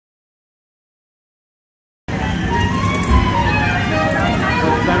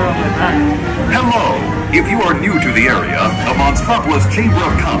Hello! If you are new to the area, the Monstropolis Chamber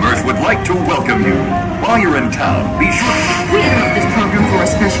of Commerce would like to welcome you. While you're in town, be sure... We interrupt this program for a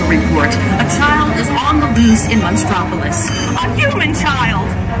special report. A child is on the loose in Monstropolis. A human child!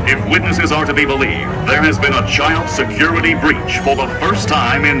 If witnesses are to be believed, there has been a child security breach for the first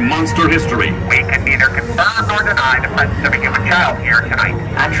time in monster history. We can neither confirm nor deny the presence of a human child here tonight.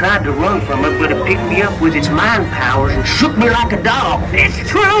 I tried to run from it, but it picked me up with its mind powers and shook me like a dog. It's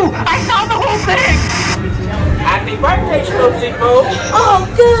true! I saw the whole thing! Happy birthday, Schmoopsy Boo! Oh,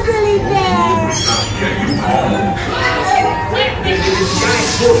 Googly Bear!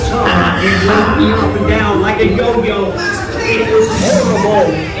 You up and down like a yo-yo. It was horrible.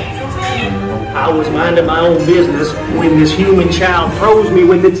 I was minding my own business when this human child froze me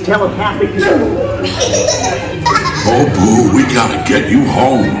with its telepathic... Oh, Boo, we gotta get you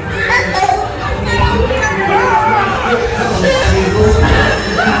home.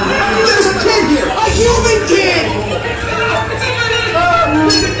 There's a kid here! A human kid!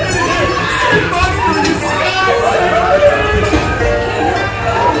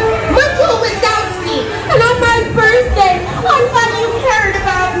 Look who was Wazowski! And on my birthday, I thought you cared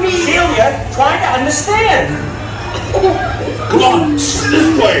about me! Celia, try to understand. Come on, this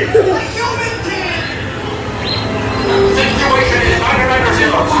way. Situation is under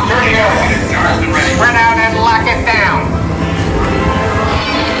zero. Security area. Spread out and lock it down.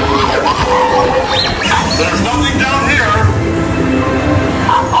 There's nothing down here.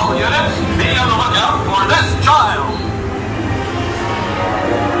 All units, be on the lookout for this child.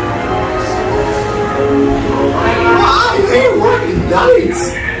 I ain't working nights.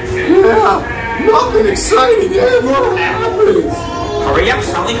 Yeah, nothing exciting ever happens. Hurry up,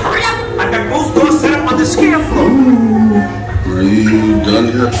 Sully, hurry up. I've got both doors set up on the scare floor. Are you done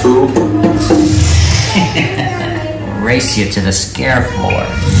yet, Boo? Race you to the scare floor.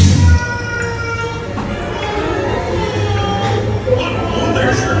 Oh,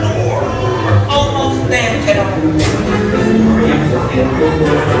 there's your door. Almost there, kiddo.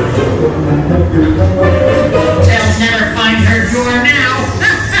 They'll never find her door now.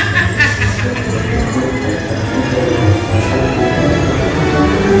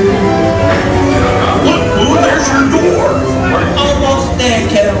 Look, Boo, there's your door. Almost there,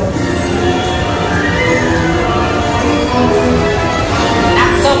 kiddo.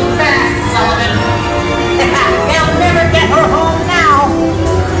 Not so fast, Sullivan. They'll never get her home now.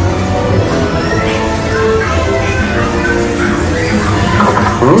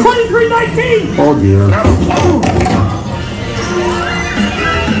 2319! Oh dear.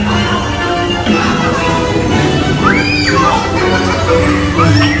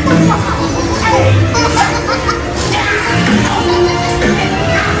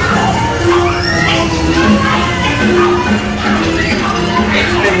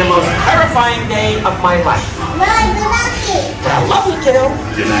 It's been the most terrifying day of my life. But I love you, kiddo.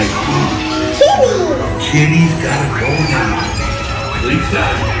 Good night. Kitty! Kitty's gotta go now. Lisa.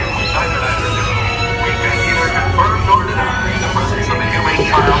 We can neither confirm nor deny the presence of a human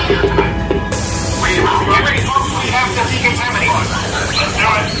child here tonight. We have to decontaminate. Let's do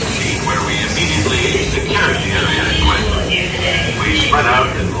it. See where we immediately secure the area as well. We spread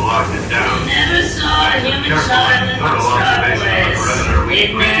out and locked it down. Never saw a human child in Monstropolis.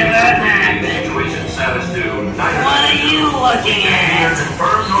 It never happened. Situation status to What are you looking at?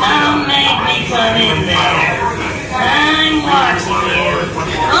 Don't make me come in there. I'm watching you.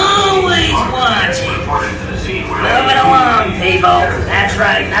 Always watching. Move it along, people. That's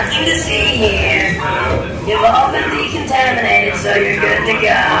right, nothing to see here. You've all been decontaminated, so you're good to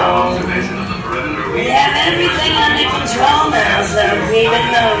go. We have everything under control now, so keep it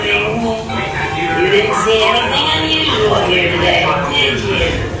moving. You didn't see anything unusual here today, did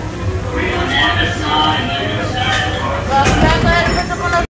you? You never saw a